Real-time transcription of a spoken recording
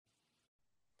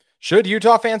Should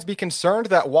Utah fans be concerned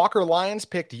that Walker Lyons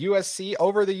picked USC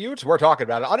over the Utes? We're talking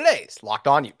about it on today's Locked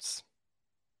On Utes.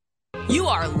 You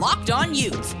are Locked On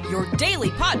Utes, your daily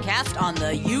podcast on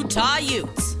the Utah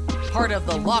Utes. Part of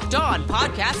the Locked On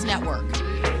Podcast Network.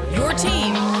 Your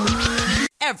team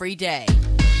every day.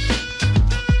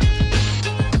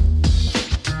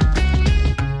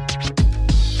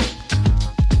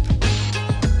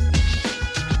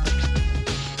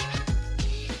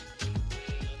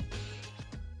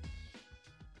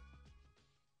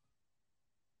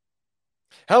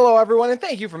 Hello, everyone, and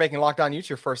thank you for making Locked On Utes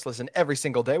your first listen every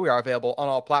single day. We are available on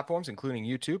all platforms, including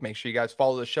YouTube. Make sure you guys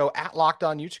follow the show at Locked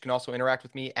On Utes. You can also interact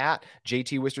with me at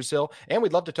JT Wistersill, and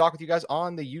we'd love to talk with you guys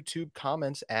on the YouTube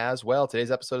comments as well.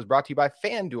 Today's episode is brought to you by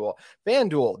FanDuel.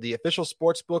 FanDuel, the official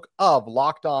sports book of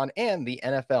Locked On and the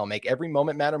NFL. Make every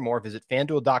moment matter more. Visit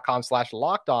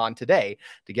FanDuel.com/LockedOn today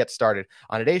to get started.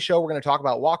 On today's show, we're going to talk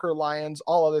about Walker Lyons,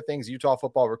 all other things Utah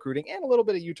football recruiting, and a little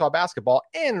bit of Utah basketball.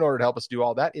 And in order to help us do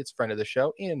all that, it's friend of the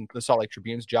show in the Salt Lake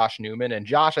Tribune's Josh Newman. And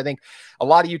Josh, I think a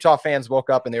lot of Utah fans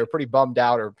woke up and they were pretty bummed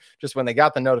out, or just when they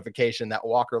got the notification that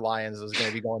Walker Lyons was going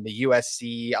to be going to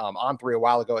USC. On3 a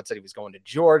while ago, it said he was going to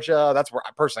Georgia. That's where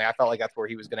personally I felt like that's where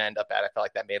he was going to end up at. I felt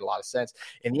like that made a lot of sense.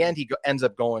 In the end, he ends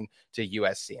up going to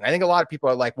USC. And I think a lot of people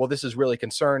are like, well, this is really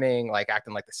concerning, like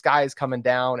acting like the sky is coming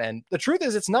down. And the truth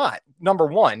is it's not. Number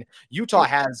one, Utah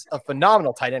has a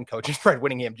phenomenal tight end coach in Fred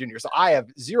Whittingham Jr. So I have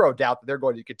zero doubt that they're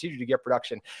going to continue to get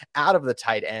production out of the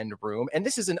tight end room. And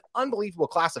this is an unbelievable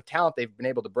class of talent they've been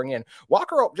able to bring in.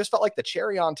 Walker just felt like the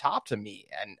cherry on top to me.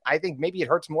 And I think maybe it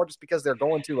hurts more just because they're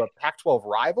going to a Pac-12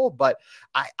 rival, but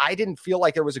I didn't feel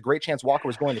like there was a great chance Walker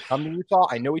was going to come to Utah.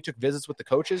 I know he took visits with the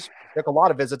coaches. He took a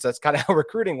lot of visits. That's kind of how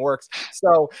recruiting works.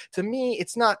 So to me,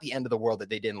 it's not the end of the world that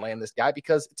they didn't land this guy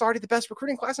because it's already the best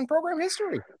recruiting class in program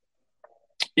history.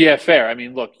 Yeah, fair. I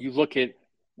mean, look, you look at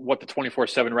what the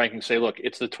 24/7 rankings say. Look,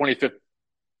 it's the 25th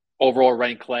overall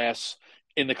ranked class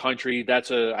in the country.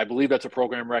 I believe that's a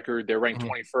program record. They're ranked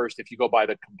 21st. If you go by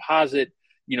the composite,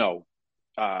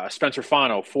 Spencer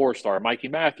Fano, 4-star, Mikey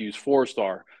Matthews,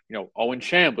 4-star, Owen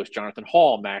Chambliss, Jonathan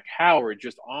Hall, Mac Howard,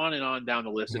 just on and on down the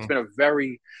list. It's been a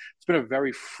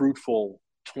very fruitful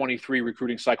 23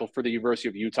 recruiting cycle for the University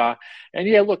of Utah. And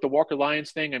yeah, look, the Walker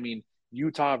Lyons thing, I mean,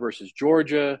 Utah versus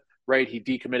Georgia, right? He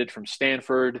decommitted from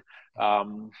Stanford a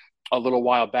little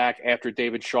while back after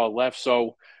David Shaw left.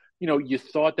 So, you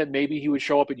thought that maybe he would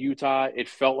show up at Utah. It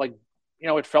felt like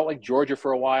Georgia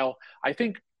for a while. I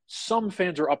think some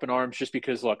fans are up in arms just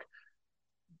because, look,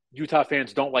 Utah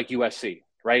fans don't like USC,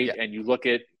 right? Yeah. And you look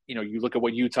at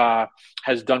what Utah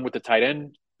has done with the tight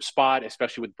end spot,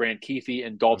 especially with Brant Kuithe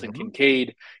and Dalton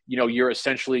Kincaid. You're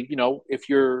essentially, if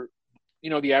you're,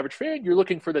 the average fan, you're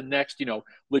looking for the next,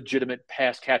 legitimate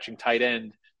pass catching tight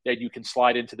end that you can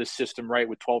slide into the system, right,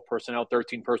 with 12 personnel,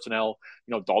 13 personnel.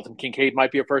 Dalton Kincaid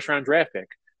might be a first-round draft pick.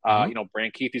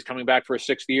 Brant Kuithe's coming back for a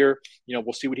 6th year.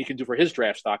 We'll see what he can do for his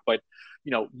draft stock. But,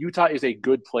 Utah is a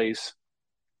good place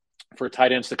for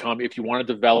tight ends to come if you want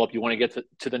to develop, you want to get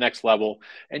to the next level.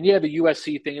 And, yeah, the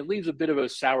USC thing, it leaves a bit of a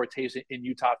sour taste in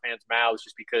Utah fans' mouths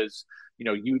just because,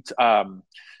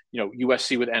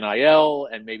 USC with NIL,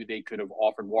 and maybe they could have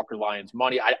offered Walker Lyons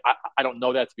money. I don't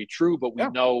know that to be true, but we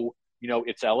know –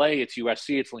 it's LA, it's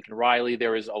USC, it's Lincoln Riley.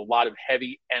 There is a lot of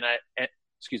heavy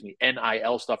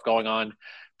NIL stuff going on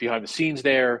behind the scenes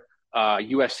there.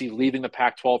 USC leaving the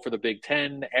Pac-12 for the Big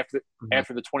Ten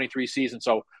after the 23 season.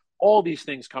 So all these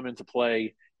things come into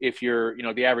play if you're,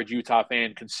 the average Utah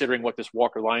fan considering what this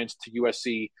Walker Lyons to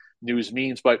USC news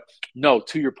means. But no,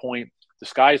 to your point, the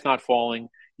sky is not falling.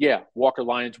 Yeah, Walker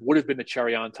Lyons would have been the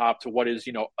cherry on top to what is,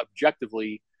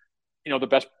 objectively,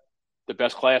 the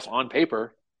best class on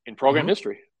paper in program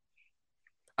history.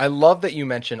 I love that you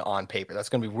mentioned on paper. That's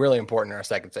going to be really important in our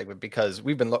second segment because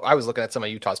I was looking at some of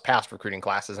Utah's past recruiting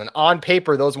classes, and on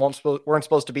paper, those weren't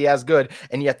supposed to be as good,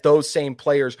 and yet those same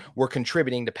players were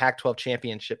contributing to Pac-12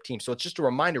 championship teams. So it's just a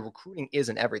reminder, recruiting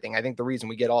isn't everything. I think the reason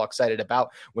we get all excited about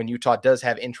when Utah does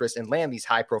have interest and land these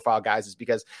high-profile guys is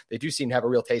because they do seem to have a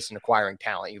real taste in acquiring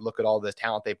talent. You look at all the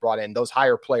talent they brought in, those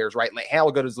higher players, right? Like how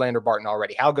good was Lander Barton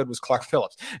already? How good was Clark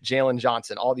Phillips, Jalen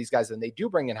Johnson, all these guys? And they do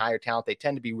bring in higher talent. They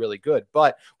tend to be really good,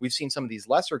 but we've seen some of these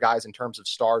lesser guys in terms of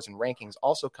stars and rankings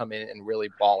also come in and really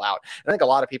ball out. And I think a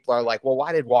lot of people are like, well,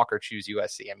 why did Walker choose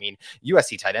USC? I mean,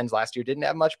 USC tight ends last year didn't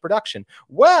have much production.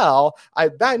 Well, I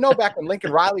know back when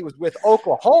Lincoln Riley was with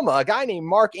Oklahoma, a guy named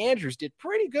Mark Andrews did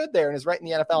pretty good there and is right in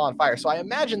the NFL on fire. So I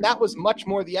imagine that was much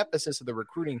more the emphasis of the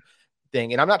recruiting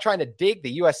thing. And I'm not trying to dig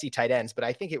the USC tight ends, but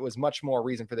I think it was much more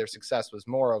reason for their success was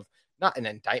more of not an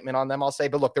indictment on them, I'll say,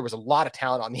 but look, there was a lot of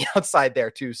talent on the outside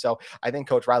there too. So I think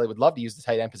Coach Riley would love to use the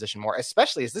tight end position more,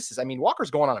 especially as this is, I mean,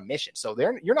 Walker's going on a mission. So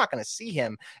you're not going to see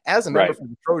him as a member for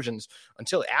the Trojans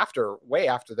until way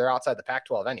after they're outside the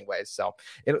Pac-12 anyways. So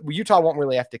Utah won't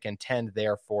really have to contend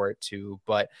there for it too,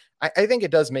 but I think it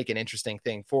does make an interesting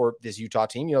thing for this Utah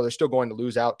team. You know, they're still going to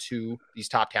lose out to these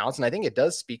top talents. And I think it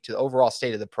does speak to the overall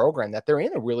state of the program that they're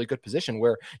in a really good position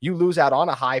where you lose out on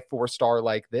a high 4-star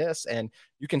like this, and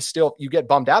you get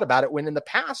bummed out about it when in the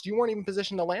past you weren't even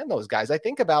positioned to land those guys. I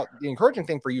think about the encouraging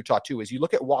thing for Utah too is you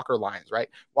look at Walker Lyons, right?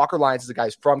 Walker Lyons is a guy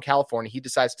who's from California. He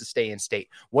decides to stay in state.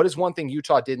 What is one thing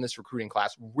Utah did in this recruiting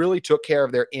class? Really took care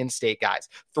of their in-state guys.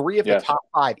 3 of the top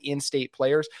 5 in-state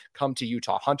players come to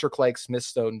Utah: Hunter Clegg, Smith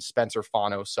Stone, Spencer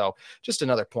Fano. So just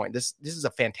another point. This is a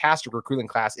fantastic recruiting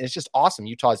class, and it's just awesome.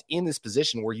 Utah is in this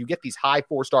position where you get these high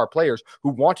 4-star players who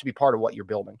want to be part of what you're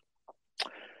building.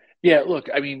 Yeah, look,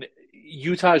 I mean,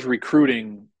 Utah's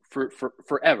recruiting for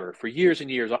forever, for years and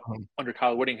years under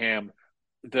Kyle Whittingham.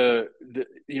 The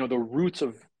roots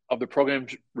of the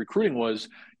program's recruiting was,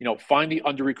 find the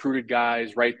under-recruited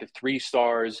guys, right? The 3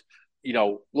 stars.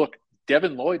 Look,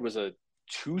 Devin Lloyd was a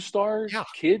 2-star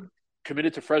kid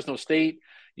committed to Fresno State.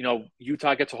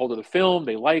 Utah gets a hold of the film.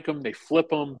 They like him. They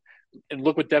flip him. And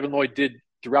look what Devin Lloyd did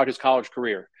throughout his college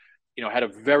career. Had a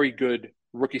very good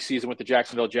rookie season with the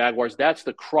Jacksonville Jaguars. That's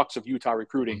the crux of Utah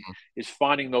recruiting, is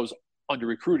finding those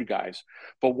under-recruited guys.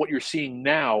 But what you're seeing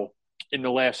now in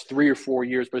the last 3 or 4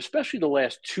 years, but especially the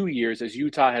last 2 years, as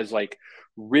Utah has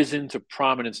risen to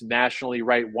prominence nationally,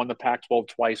 right? Won the Pac-12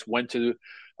 twice, went to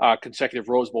consecutive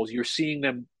Rose Bowls. You're seeing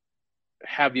them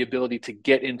have the ability to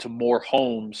get into more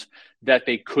homes that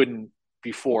they couldn't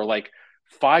before.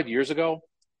 5 years ago,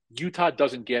 Utah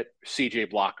doesn't get CJ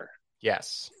Blocker.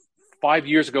 Yes. 5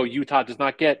 years ago, Utah does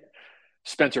not get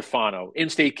Spencer Fano.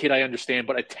 In-state kid, I understand,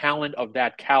 but a talent of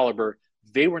that caliber,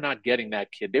 they were not getting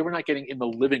that kid. They were not getting in the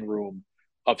living room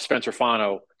of Spencer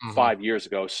Fano 5 years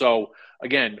ago. So,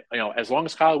 again, as long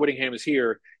as Kyle Whittingham is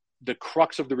here, the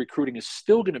crux of the recruiting is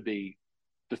still going to be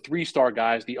the 3-star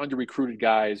guys, the under-recruited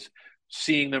guys,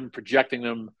 seeing them, projecting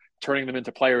them, turning them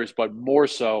into players, but more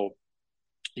so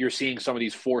you're seeing some of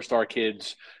these 4-star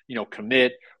kids,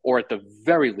 commit, or at the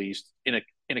very least, in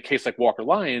a case like Walker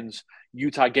Lyons,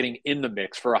 Utah getting in the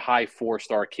mix for a high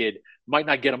 4-star kid. Might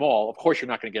not get them all. Of course, you're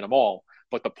not going to get them all.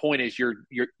 But the point is, you're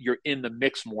in the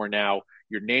mix more now.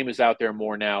 Your name is out there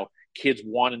more now. Kids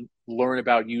want to learn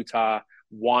about Utah,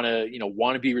 want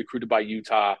to be recruited by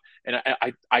Utah, and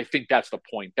I think that's the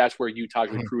point. That's where Utah's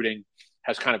recruiting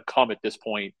has kind of come at this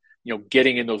point.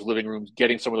 Getting in those living rooms,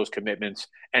 getting some of those commitments,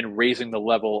 and raising the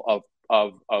level of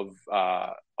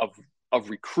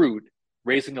recruit.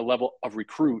 Raising the level of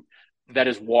recruit that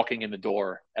is walking in the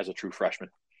door as a true freshman.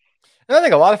 And I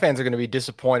think a lot of fans are going to be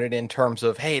disappointed in terms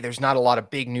of, hey, there's not a lot of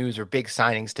big news or big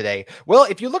signings today. Well,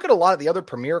 if you look at a lot of the other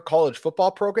premier college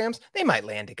football programs, they might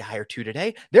land a guy or two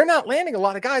today. They're not landing a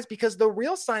lot of guys because the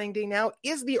real signing day now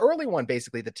is the early one,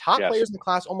 basically. The top players in the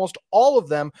class, almost all of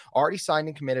them already signed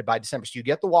and committed by December. So you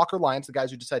get the Walker Lyons, the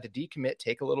guys who decide to decommit,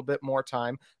 take a little bit more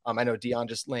time. I know Dion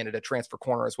just landed a transfer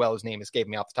corner as well. His name escaped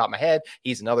me off the top of my head.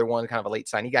 He's another one, kind of a late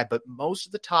signing guy, but most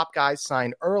of the top guys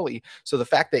signed early. So the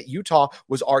fact that Utah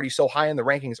was already so high in the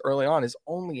rankings early on is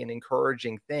only an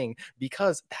encouraging thing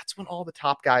because that's when all the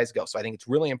top guys go. So I think it's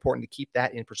really important to keep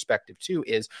that in perspective too,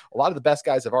 is a lot of the best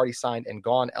guys have already signed and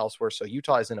gone elsewhere. So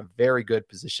Utah is in a very good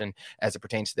position as it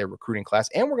pertains to their recruiting class.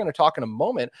 And we're going to talk in a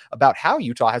moment about how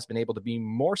Utah has been able to be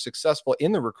more successful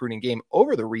in the recruiting game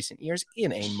over the recent years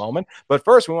in a moment. But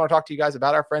first, we want to talk to you guys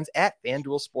about our friends at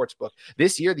FanDuel Sportsbook.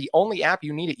 This year, the only app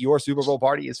you need at your Super Bowl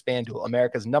party is FanDuel,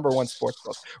 America's #1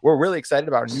 sportsbook. We're really excited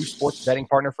about our new sports betting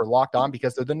partner for Locked On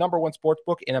because they're the #1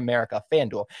 sportsbook in America,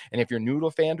 FanDuel. And if you're new to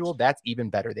FanDuel, that's even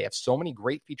better. They have so many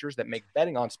great features that make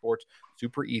betting on sports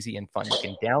super easy and fun. You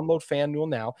can download FanDuel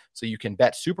now so you can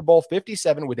bet Super Bowl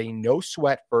 57 with a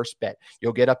no-sweat first bet.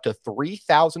 You'll get up to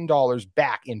 $3,000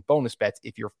 back in bonus bets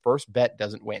if your first bet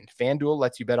doesn't win. FanDuel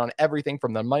lets you bet on everything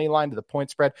from the money line to the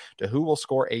point spread to who will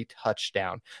score a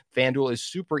touchdown. FanDuel is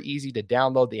super easy to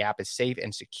download. The app is safe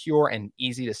and secure and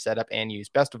easy to set up and use.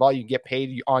 Best of all, you can get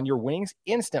paid on your winnings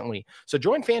instantly. So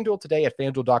join FanDuel today at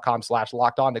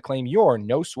FanDuel.com/LockedOn to claim your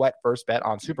no-sweat first bet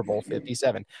on Super Bowl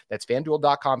 57. That's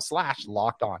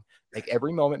FanDuel.com/LockedOn. Make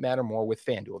every moment matter more with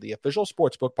FanDuel, the official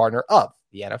sportsbook partner of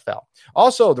the NFL.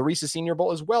 Also, the Reese's Senior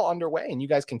Bowl is well underway, and you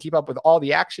guys can keep up with all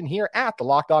the action here at the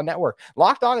Locked On Network.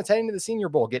 Locked On is heading to the Senior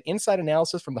Bowl. Get inside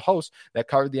analysis from the hosts that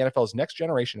covered the NFL's next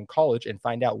generation in college and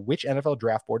find out which NFL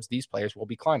draft boards these players will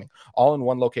be climbing, all in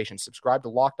one location. Subscribe to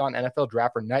Locked On NFL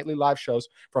Draft for nightly live shows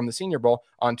from the Senior Bowl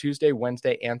on Tuesday,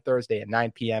 Wednesday, and Thursday at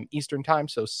 9 p.m. Eastern Time,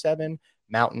 so 7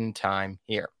 Mountain Time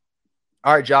here.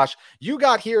 All right, Josh, you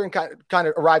got here and kind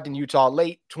of arrived in Utah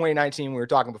late 2019. We were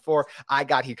talking before. I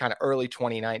got here kind of early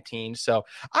 2019. So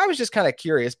I was just kind of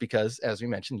curious because, as we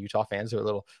mentioned, Utah fans are a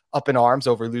little up in arms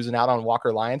over losing out on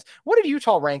Walker Lyons. What did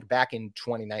Utah rank back in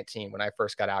 2019 when I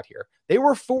first got out here? They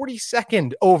were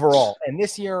 42nd overall, and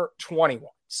this year, 21.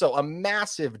 So a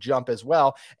massive jump as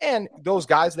well. And those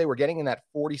guys they were getting in that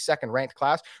 42nd ranked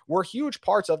class were huge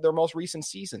parts of their most recent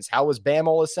seasons. How was Bam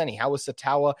Olaseni? How was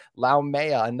Satawa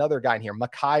Laumea? Another guy in here,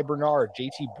 Mekhi Bernard,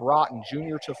 JT Broughton,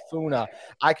 Junior Tafuna.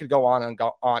 I could go on and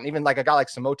go on. Even like a guy like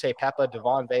Samote Pepa,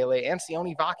 Devon Vele, and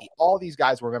Sione Vaki. All these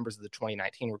guys were members of the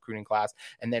 2019 recruiting class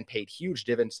and then paid huge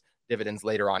dividends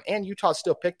later on. And Utah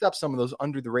still picked up some of those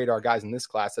under the radar guys in this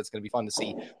class. That's going to be fun to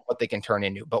see what they can turn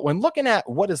into. But when looking at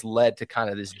what has led to kind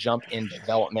of this jump in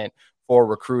development for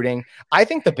recruiting, I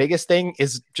think the biggest thing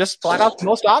is just flat out the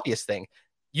most obvious thing.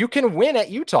 You can win at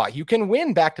Utah. You can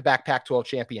win back-to-back Pac-12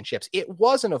 championships. It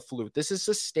wasn't a fluke. This is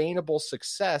sustainable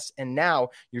success. And now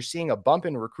you're seeing a bump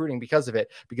in recruiting because of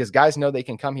it, because guys know they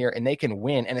can come here and they can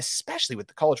win. And especially with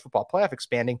the college football playoff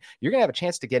expanding, you're going to have a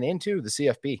chance to get into the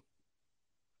CFP.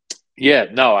 Yeah,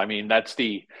 no, I mean, that's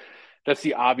the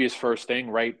obvious first thing,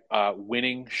 right?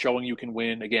 Winning, showing you can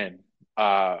win again,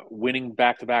 winning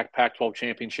back-to-back Pac-12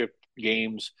 championship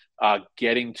games,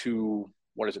 getting to,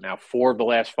 what is it now, 4 of the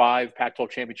last 5 Pac-12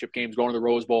 championship games, going to the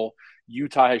Rose Bowl.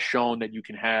 Utah has shown that you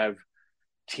can have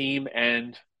team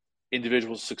and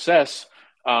individual success,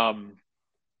 coming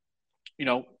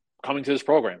to this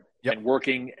program. Yep. And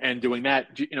working and doing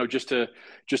that, just to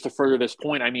further this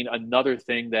point. I mean, another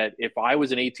thing that if I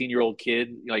was an 18-year-old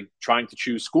kid, like trying to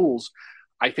choose schools,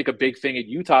 I think a big thing at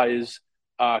Utah is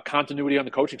continuity on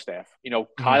the coaching staff.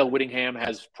 Kyle Whittingham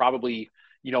has probably,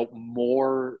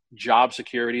 more job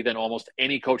security than almost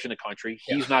any coach in the country.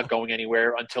 He's not going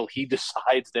anywhere until he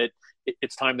decides that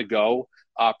it's time to go.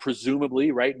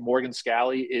 Presumably, right? Morgan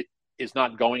Scalley, is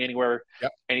not going anywhere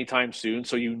anytime soon.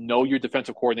 So your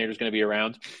defensive coordinator is going to be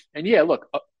around. And yeah, look,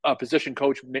 a position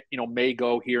coach, may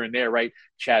go here and there, right?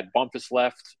 Chad Bumpus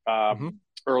left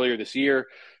earlier this year,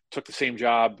 took the same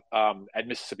job at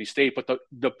Mississippi State. But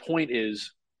the point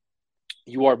is,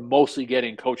 you are mostly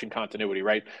getting coaching continuity,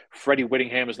 right? Freddie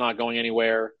Whittingham is not going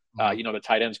anywhere. The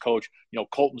tight ends coach,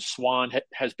 Colton Swan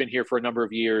has been here for a number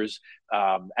of years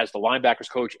as the linebackers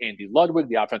coach. Andy Ludwig,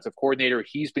 the offensive coordinator,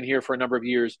 he's been here for a number of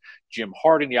years. Jim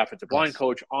Harding, the offensive line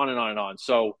coach, on and on and on.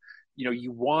 So,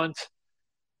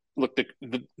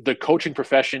 the coaching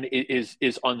profession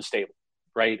is unstable,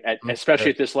 right?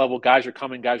 Especially at this level, guys are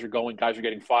coming, guys are going, guys are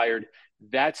getting fired.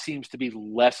 That seems to be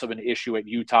less of an issue at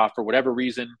Utah for whatever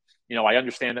reason. I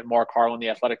understand that Mark Harlan, the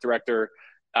athletic director,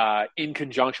 in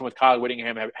conjunction with Kyle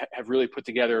Whittingham, have really put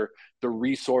together the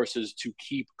resources to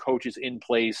keep coaches in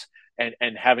place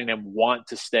and having them want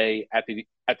to stay at the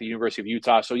University of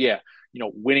Utah. So yeah,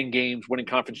 winning games, winning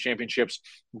conference championships,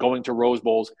 going to Rose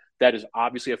Bowls, that is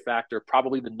obviously a factor,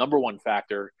 probably the number one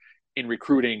factor in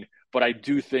recruiting. But I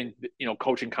do think that,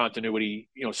 coaching continuity,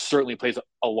 certainly plays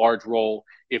a large role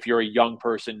if you're a young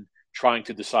person trying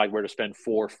to decide where to spend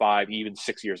 4, 5, even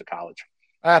 6 years of college.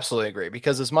 I absolutely agree,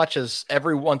 because as much as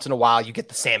every once in a while you get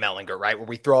the Sam Ehlinger, right, where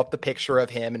we throw up the picture of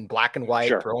him in black and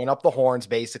white, throwing up the horns,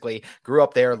 basically, grew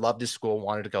up there, loved his school,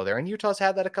 wanted to go there. And Utah's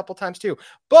had that a couple times too.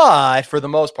 But for the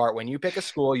most part, when you pick a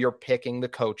school, you're picking the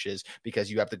coaches because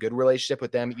you have the good relationship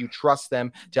with them. You trust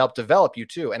them to help develop you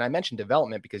too. And I mentioned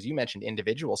development because you mentioned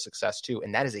individual success too.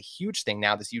 And that is a huge thing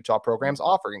now this Utah program's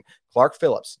offering. Clark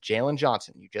Phillips, Jalen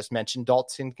Johnson, you just mentioned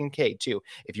Dalton Kincaid too.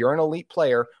 If you're an elite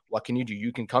player, what can you do?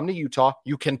 You can come to Utah.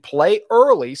 You can play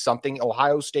early, something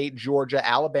Ohio State, Georgia,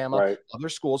 Alabama, other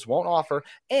schools won't offer,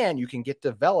 and you can get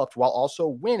developed while also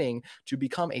winning to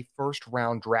become a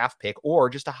first-round draft pick or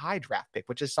just a high draft pick,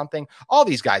 which is something all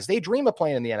these guys, they dream of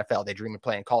playing in the NFL. They dream of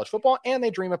playing college football, and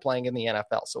they dream of playing in the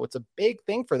NFL. So it's a big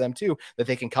thing for them, too, that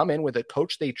they can come in with a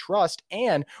coach they trust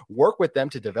and work with them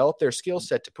to develop their skill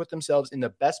set to put themselves in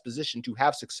the best position to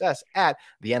have success at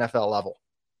the NFL level.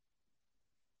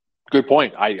 Good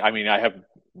point. I mean, I have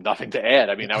nothing to add.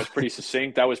 I mean, that was pretty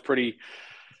succinct. That was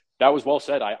well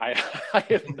said. I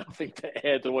have nothing to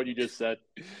add to what you just said.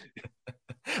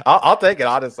 I'll take it,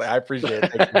 honestly. I appreciate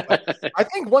it. Thank you. But I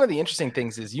think one of the interesting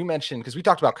things is you mentioned, because we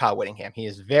talked about Kyle Whittingham. He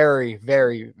is very,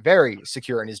 very, very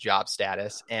secure in his job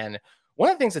status. And one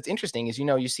of the things that's interesting is,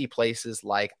 you see places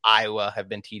like Iowa have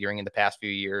been teetering in the past few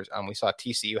years. We saw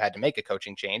TCU had to make a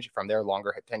coaching change from their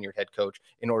longer tenured head coach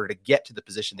in order to get to the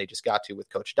position they just got to with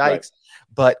Coach Dykes.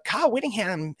 Right. But Kyle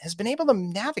Whittingham has been able to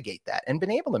navigate that and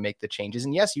been able to make the changes.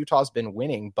 And yes, Utah's been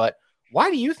winning, but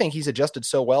why do you think he's adjusted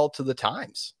so well to the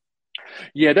times?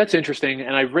 Yeah, that's interesting.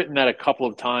 And I've written that a couple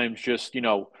of times, just,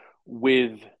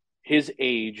 with his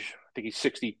age. I think he's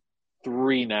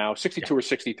 63 now, 62 or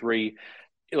 63.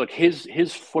 Look,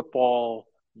 his football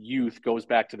youth goes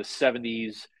back to the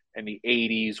 70s and the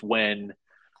 80s when,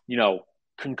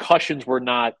 concussions were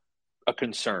not a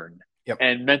concern. Yep.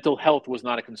 And mental health was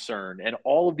not a concern. And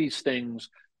all of these things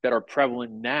that are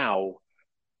prevalent now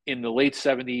in the late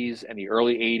 70s and the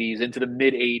early 80s into the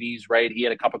mid 80s, right? He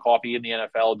had a cup of coffee in the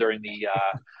NFL during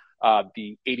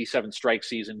the 87 strike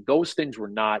season. Those things were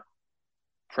not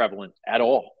prevalent at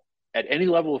all at any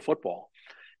level of football.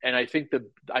 And I think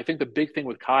the big thing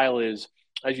with Kyle is,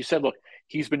 as you said, look,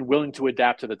 he's been willing to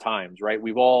adapt to the times, right?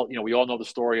 We all know the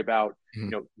story about,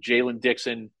 Jalen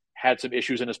Dixon had some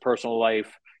issues in his personal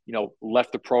life,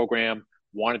 left the program,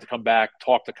 wanted to come back,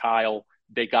 talk to Kyle.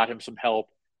 They got him some help.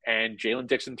 And Jalen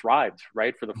Dixon thrived,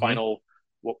 right, for the final,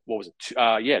 what was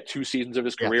it? 2 seasons of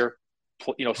his career.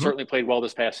 Certainly played well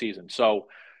this past season. So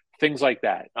things like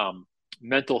that,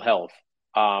 mental health,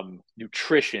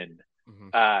 nutrition,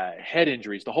 head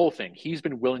injuries, the whole thing. He's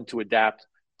been willing to adapt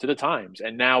to the times.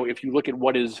 And now if you look at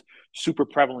what is super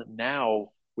prevalent now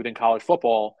within college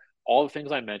football, all the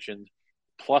things I mentioned,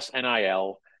 plus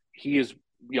NIL, he is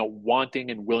wanting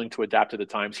and willing to adapt to the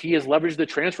times. He has leveraged the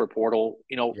transfer portal,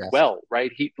 well,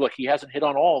 right? He hasn't hit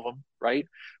on all of them, right?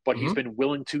 But he's been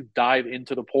willing to dive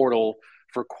into the portal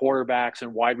for quarterbacks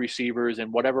and wide receivers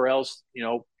and whatever else,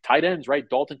 tight ends, right?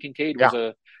 Dalton Kincaid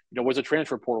was a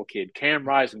transfer portal kid. Cam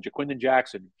Rising, Jaquindon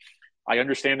Jackson. I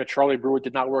understand that Charlie Brewer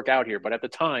did not work out here, but at the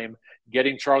time,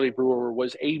 getting Charlie Brewer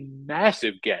was a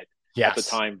massive get at the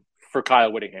time for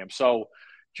Kyle Whittingham. So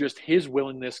just his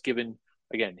willingness, given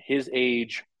again, his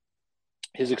age,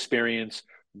 his experience,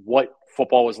 what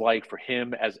football was like for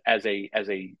him as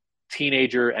a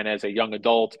teenager and as a young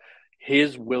adult,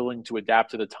 his willing to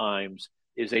adapt to the times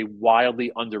is a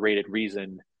wildly underrated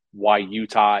reason why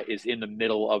Utah is in the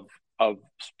middle of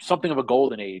something of a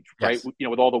golden age, right?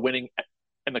 With all the winning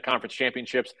and the conference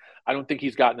championships, I don't think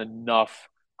he's gotten enough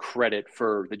credit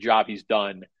for the job he's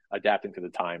done adapting to the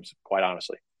times, quite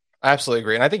honestly. I absolutely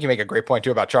agree. And I think you make a great point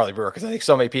too about Charlie Brewer, because I think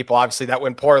so many people, obviously that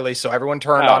went poorly. So everyone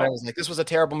turned on it and was like, this was a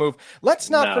terrible move. Let's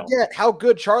not forget how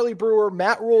good Charlie Brewer,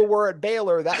 Matt Rule were at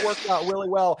Baylor. That worked out really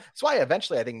well. That's why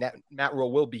eventually I think Matt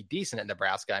Rule will be decent at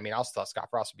Nebraska. I mean, I also thought Scott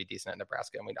Frost would be decent at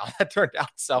Nebraska, and we know how that turned out.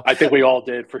 So I think we all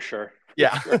did, for sure.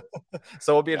 Yeah.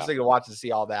 So it'll be interesting to watch and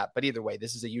see all that. But either way,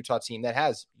 this is a Utah team that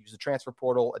has used the transfer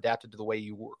portal, adapted to the way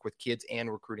you work with kids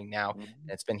and recruiting now. And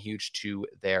it's been huge to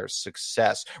their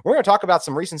success. We're going to talk about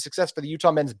some recent success for the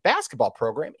Utah men's basketball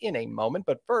program in a moment.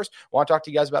 But first, I want to talk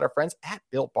to you guys about our friends at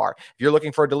Built Bar. If you're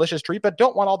looking for a delicious treat but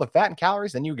don't want all the fat and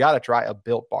calories, then you got to try a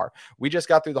Built Bar. We just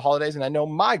got through the holidays, and I know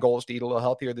my goal is to eat a little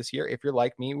healthier this year. If you're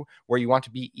like me, where you want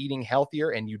to be eating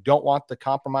healthier and you don't want to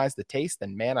compromise the taste,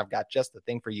 then man, I've got just the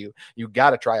thing for you. You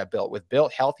got to try a Built. With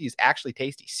Built, healthy is actually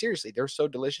tasty. Seriously, they're so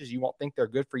delicious you won't think they're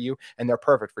good for you, and they're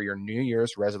perfect for your New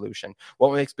Year's resolution.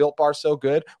 What makes Built Bars so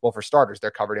good? Well, for starters, they're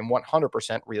covered in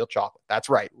 100% real chocolate. That's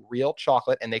right, real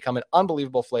chocolate, and they come in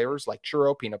unbelievable flavors like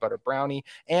churro, peanut butter brownie,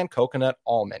 and coconut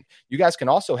almond. You guys can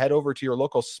also head over to your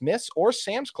local Smith's or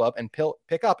Sam's Club and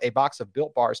pick up a box of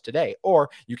Built Bars today, or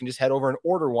you can just head over and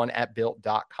order one at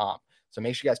Built.com. So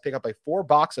make sure you guys pick up a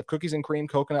 4-box of cookies and cream,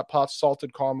 coconut puffs,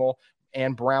 salted caramel,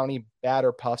 and brownie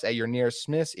batter puffs at your nearest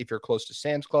Smith's. If you're close to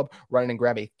Sam's Club, run in and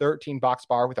grab a 13-box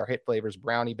bar with our hit flavors,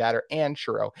 brownie batter and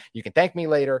churro. You can thank me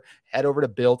later. Head over to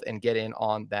Built and get in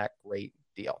on that great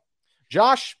deal.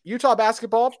 Josh, Utah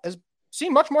basketball has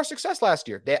seen much more success last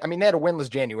year. They had a winless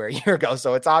January a year ago,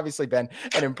 so it's obviously been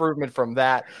an improvement from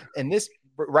that. And this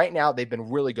right now, they've been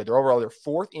really good. They're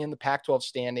fourth in the Pac-12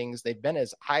 standings. They've been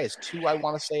as high as 2, I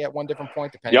want to say, at one different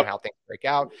point, depending on how things break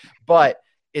out. But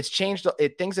it's changed.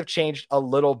 Things have changed a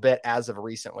little bit as of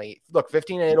recently. Look,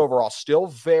 15-8 overall, still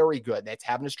very good. It's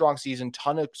having a strong season,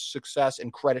 ton of success,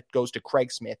 and credit goes to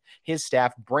Craig Smith, his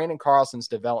staff, Brandon Carlson's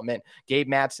development, Gabe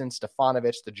Madsen,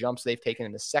 Stefanovic, the jumps they've taken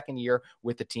in the second year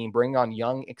with the team, bringing on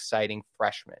young, exciting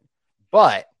freshmen.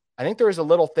 But I think there is a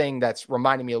little thing that's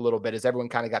reminding me a little bit as everyone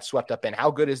kind of got swept up in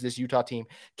how good is this Utah team?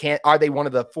 Are they one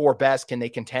of the 4 best? Can they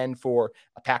contend for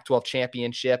a Pac-12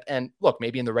 championship? And look,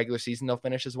 maybe in the regular season, they'll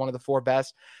finish as one of the 4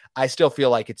 best. I still feel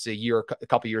like it's a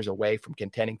couple years away from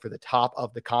contending for the top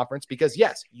of the conference because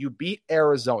yes, you beat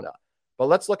Arizona, but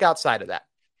let's look outside of that.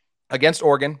 Against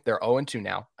Oregon, they're 0-2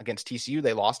 now. Against TCU,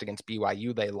 they lost. Against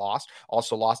BYU, they lost.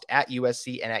 Also lost at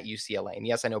USC and at UCLA. And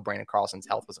yes, I know Brandon Carlson's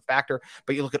health was a factor,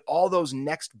 but you look at all those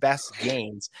next best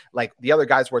games, like the other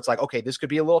guys where it's like, okay, this could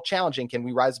be a little challenging. Can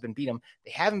we rise up and beat them?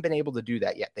 They haven't been able to do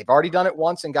that yet. They've already done it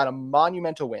once and got a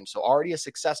monumental win. So already a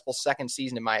successful second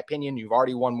season, in my opinion. You've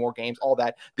already won more games, all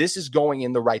that. This is going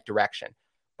in the right direction.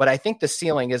 But I think the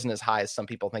ceiling isn't as high as some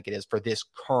people think it is for this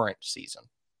current season.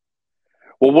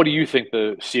 Well, what do you think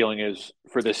the ceiling is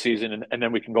for this season? And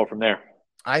then we can go from there.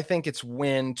 I think it's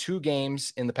win 2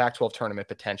 games in the Pac-12 tournament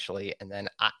potentially. And then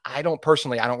I don't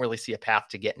really see a path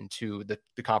to get into the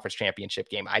conference championship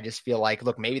game. I just feel like,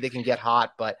 look, maybe they can get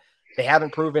hot, but they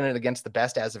haven't proven it against the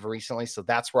best as of recently. So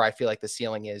that's where I feel like the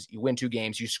ceiling is. You win 2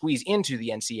 games, you squeeze into the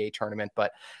NCAA tournament,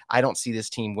 but I don't see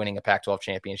this team winning a Pac-12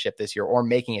 championship this year or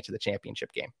making it to the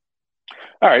championship game.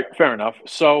 All right, fair enough.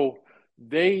 So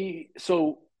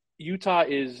Utah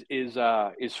is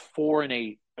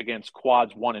 4-8 against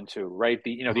quads 1 and 2, right?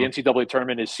 The NCAA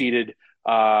tournament is seeded,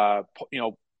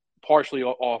 partially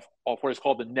off what is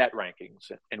called the net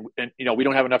rankings, and we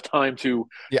don't have enough time to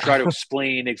try to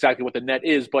explain exactly what the net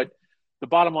is, but the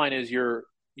bottom line is you're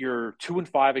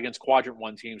 2-5 against quadrant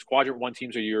 1 teams. Quadrant 1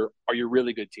 teams are your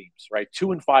really good teams, right?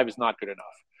 2-5 is not good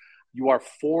enough. You are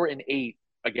 4-8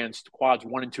 against quads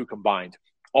 1 and 2 combined,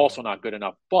 also not good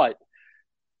enough, but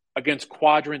against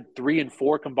quadrant 3 and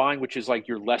 4 combined, which is like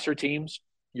your lesser teams,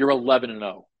 you're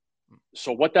 11-0.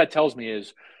 So what that tells me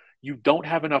is you don't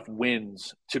have enough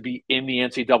wins to be in the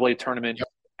NCAA tournament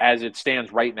as it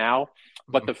stands right now.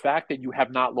 But the fact that you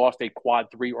have not lost a quad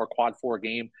 3 or quad 4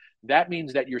 game, that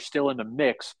means that you're still in the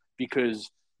mix because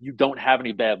you don't have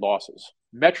any bad losses.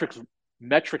 Metrics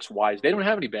wise, they don't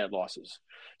have any bad losses.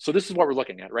 So this is what we're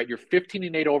looking at, right? You're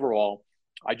 15-8 overall.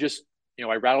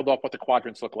 I rattled off what the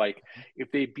quadrants look like.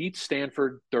 If they beat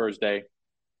Stanford Thursday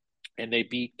and they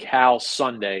beat Cal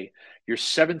Sunday, you're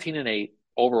 17-8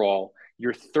 overall.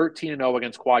 You're 13-0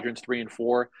 against quadrants 3 and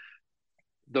 4.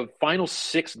 The final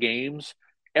 6 games,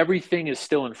 everything is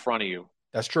still in front of you.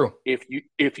 That's true.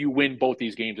 If you win both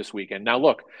these games this weekend. Now,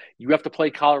 look, you have to play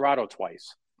Colorado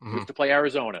twice. You have to play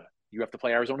Arizona. You have to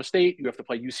play Arizona State. You have to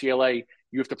play UCLA.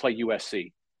 You have to play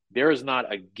USC. There is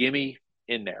not a gimme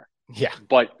in there. Yeah.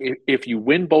 But if you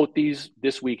win both these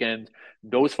this weekend,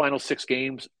 those final 6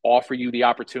 games offer you the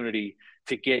opportunity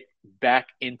to get back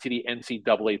into the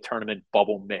NCAA tournament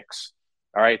bubble mix.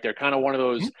 All right. They're kind of one of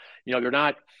those, they're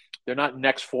not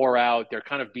next 4 out. They're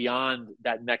kind of beyond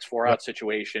that next 4 out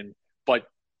situation, but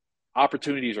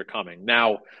opportunities are coming.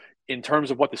 Now, in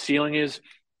terms of what the ceiling is,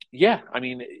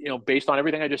 based on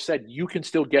everything I just said, you can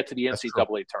still get to the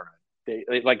NCAA tournament.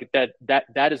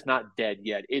 That is not dead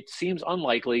yet. It seems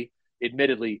unlikely,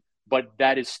 admittedly, but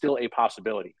that is still a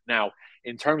possibility. Now,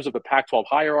 in terms of the Pac-12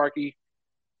 hierarchy,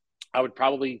 I would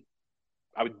definitely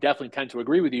tend to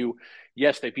agree with you.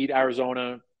 Yes, they beat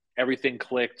Arizona. Everything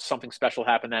clicked. Something special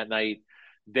happened that night.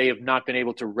 They have not been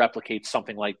able to replicate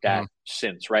something like that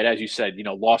since, right? As you said,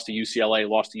 lost to UCLA,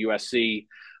 lost to USC.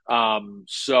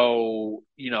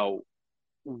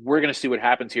 We're going to see what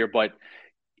happens here. But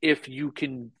if you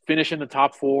can finish in the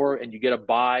top 4 and you get a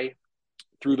bye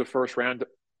through the first round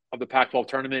of the Pac-12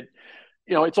 tournament,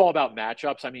 it's all about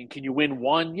matchups. I mean, can you win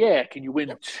 1? Yeah. Can you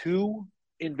win 2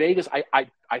 in Vegas?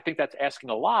 I think that's asking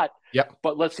a lot. Yep.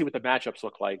 But let's see what the matchups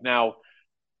look like. Now,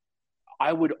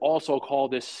 I would also call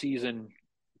this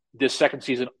second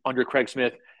season under Craig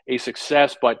Smith a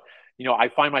success. But, I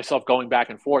find myself going back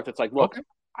and forth. It's like, look,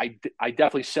 I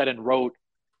definitely said and wrote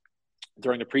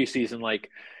during the preseason, like,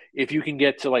 if you can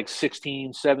get to like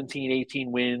 16, 17, 18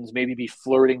 wins, maybe be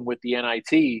flirting with the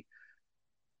NIT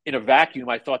in a vacuum,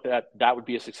 I thought that would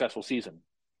be a successful season.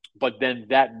 But then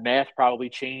that math probably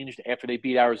changed after they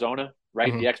beat Arizona,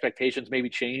 right? The expectations maybe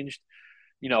changed.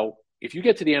 If you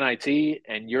get to the NIT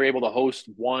and you're able to host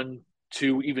 1,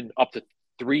 2, even up to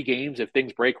 3 games, if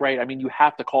things break right, I mean, you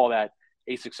have to call that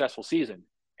a successful season.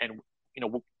 And,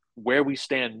 where we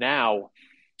stand now,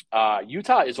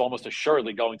 Utah is almost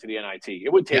assuredly going to the NIT.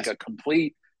 It would take a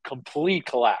complete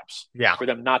collapse for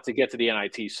them not to get to the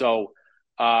NIT. So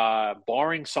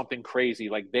barring something crazy,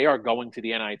 like, they are going to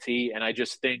the NIT. And I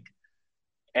just think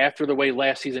after the way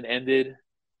last season ended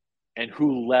and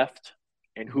who left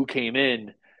and who came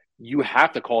in, you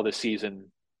have to call this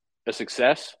season a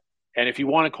success. And if you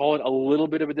want to call it a little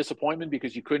bit of a disappointment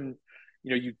because you couldn't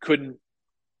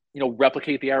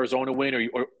replicate the Arizona win,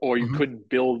 or you couldn't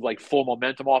build like full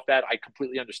momentum off that. I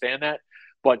completely understand that,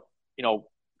 but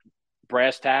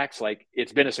brass tacks, like,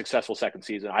 it's been a successful second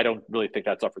season. I don't really think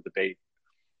that's up for debate.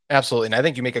 Absolutely. And I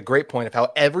think you make a great point of how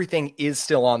everything is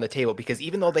still on the table, because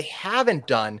even though they haven't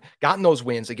gotten those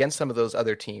wins against some of those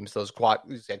other teams, those quad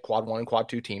 1 and quad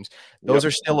 2 teams, those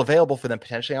are still available for them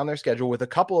potentially on their schedule, with a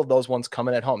couple of those ones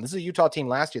coming at home. This is a Utah team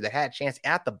last year that had a chance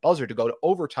at the buzzer to go to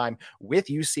overtime with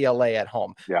UCLA at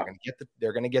home. Yeah.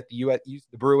 They're going to get the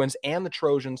Bruins and the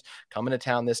Trojans coming to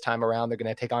town this time around. They're going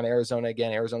to take on Arizona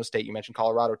again, Arizona State. You mentioned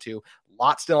Colorado too.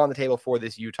 Lot still on the table for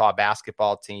this Utah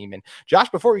basketball team. And Josh,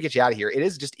 before we get you out of here, it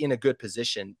is just in a good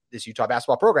position, this Utah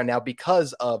basketball program now,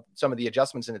 because of some of the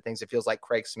adjustments and the things it feels like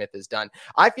Craig Smith has done.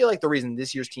 I feel like the reason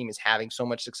this year's team is having so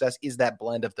much success is that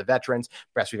blend of the veterans.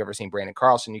 Best we've ever seen Brandon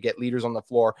Carlson. You get leaders on the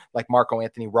floor like Marco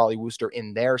Anthony, Raleigh Wooster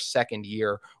in their second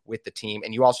year with the team.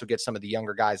 And you also get some of the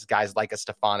younger guys like a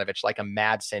Stefanovic, like a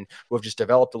Madsen, who have just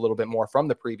developed a little bit more from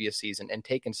the previous season and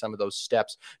taken some of those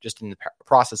steps just in the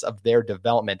process of their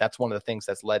development. That's one of the things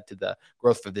that's led to the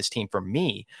growth of this team for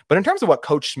me. But in terms of what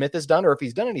Coach Smith has done, or if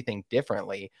he's done anything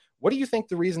differently, what do you think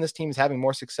the reason this team is having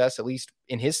more success, at least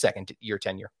in his second year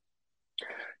tenure?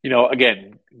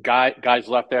 Again, guys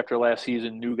left after last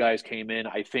season, new guys came in.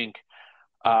 I think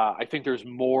there's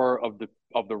more of the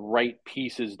right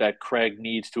pieces that Craig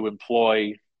needs to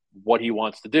employ what he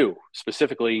wants to do.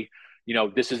 Specifically,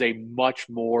 this is a much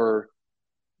more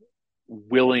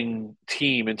willing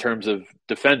team in terms of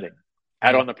defending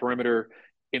out on the perimeter,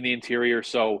 in the interior.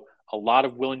 So a lot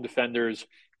of willing defenders.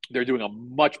 They're doing a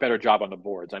much better job on the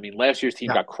boards. I mean, last year's team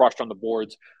got crushed on the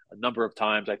boards a number of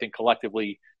times. I think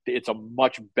collectively it's a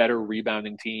much better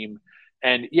rebounding team.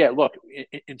 And yeah, look,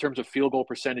 in terms of field goal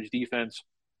percentage defense,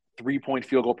 3-point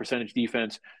field goal percentage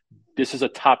defense, this is a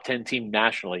top 10 team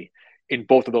nationally in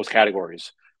both of those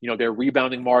categories. Their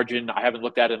rebounding margin, I haven't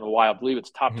looked at it in a while. I believe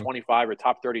it's top 25 or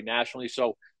top 30 nationally.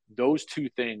 So those two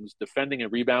things, defending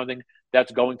and rebounding,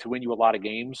 that's going to win you a lot of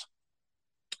games.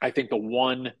 I think the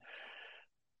one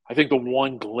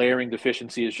glaring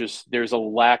deficiency is just there's a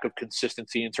lack of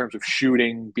consistency in terms of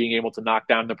shooting, being able to knock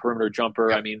down the perimeter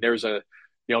jumper. Yeah. I mean, there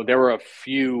were a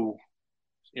few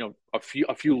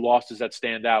losses that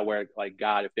stand out where, like,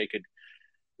 God,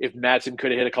 if Madsen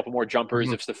could have hit a couple more jumpers,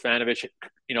 if Stefanovic,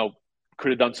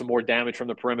 could have done some more damage from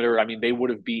the perimeter, I mean, they would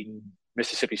have beaten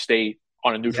Mississippi State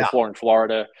on a neutral floor in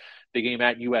Florida. The game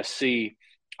at USC,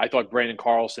 I thought Brandon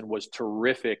Carlson was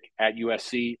terrific at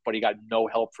USC, but he got no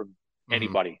help from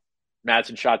anybody.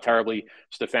 Madsen shot terribly.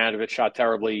 Stefanovic shot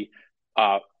terribly.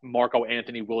 Marco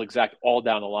Anthony will exact all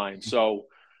down the line. So,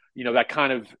 that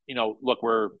kind of, look,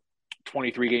 we're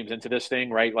 23 games into this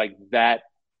thing, right? Like that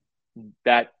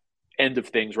end of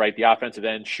things, right? The offensive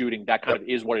end shooting, that kind of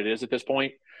is what it is at this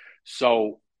point.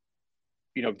 So,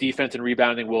 defense and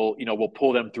rebounding will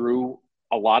pull them through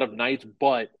a lot of nights.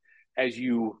 But as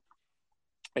you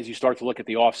start to look at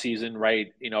the off season, right?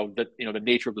 The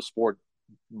nature of the sport,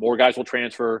 more guys will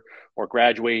transfer or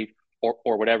graduate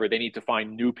or whatever. They need to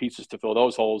find new pieces to fill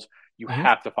those holes. You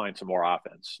have to find some more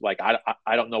offense. Like, I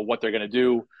don't know what they're going to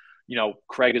do.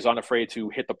 Craig is unafraid to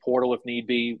hit the portal if need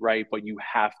be, right? But you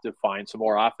have to find some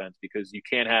more offense, because you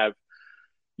can't have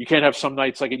some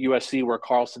nights like at USC where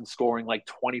Carlson's scoring like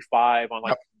 25 on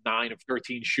 9 of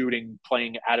 13 shooting,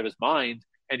 playing out of his mind,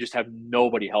 and just have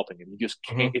nobody helping him. You just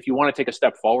can't. If you want to take a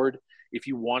step forward, if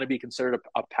you want to be considered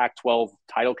a Pac-12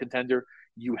 title contender,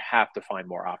 you have to find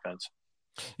more offense.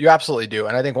 You absolutely do.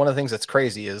 And I think one of the things that's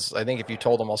crazy is, I think if you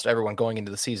told almost everyone going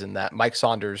into the season that Mike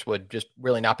Saunders would just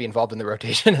really not be involved in the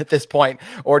rotation at this point,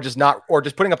 or just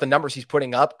putting up the numbers he's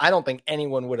putting up, I don't think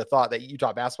anyone would have thought that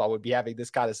Utah basketball would be having this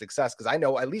kind of success. Because I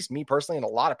know, at least me personally, and a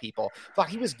lot of people thought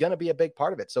he was going to be a big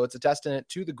part of it. So it's a testament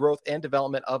to the growth and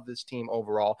development of this team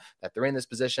overall, that they're in this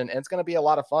position, and it's going to be a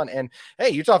lot of fun. And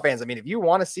hey, Utah fans, I mean, if you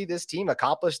want to see this team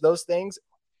accomplish those things,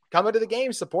 come into the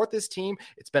game, support this team.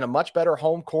 It's been a much better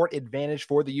home court advantage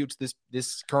for the Utes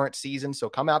this current season. So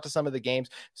come out to some of the games,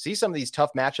 see some of these tough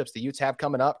matchups the Utes have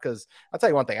coming up, because I'll tell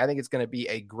you one thing, I think it's going to be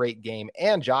a great game.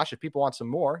 And Josh, if people want some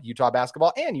more Utah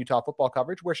basketball and Utah football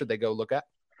coverage, where should they go look at?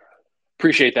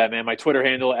 Appreciate that, man. My Twitter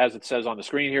handle, as it says on the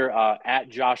screen here, at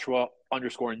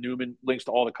Joshua_Newman, links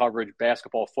to all the coverage,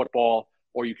 basketball, football,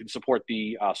 or you can support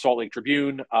the Salt Lake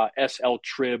Tribune,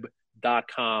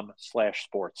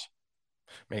 sltrib.com/sports.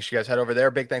 Make sure you guys head over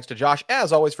there. Big thanks to Josh,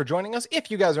 as always, for joining us.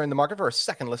 If you guys are in the market for a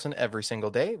second listen every single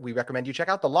day, we recommend you check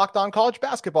out the Locked On College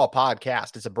Basketball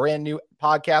Podcast. It's a brand new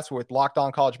podcast with Locked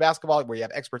On College Basketball, where you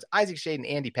have experts Isaac Shade and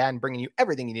Andy Patton bringing you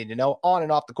everything you need to know on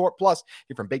and off the court. Plus,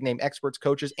 you're from big name experts,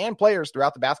 coaches, and players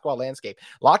throughout the basketball landscape.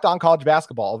 Locked On College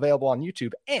Basketball, available on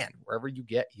YouTube and wherever you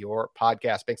get your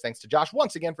podcast. Big thanks to Josh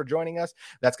once again for joining us.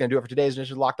 That's going to do it for today's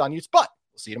edition of Locked On Utes, but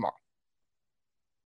we'll see you tomorrow.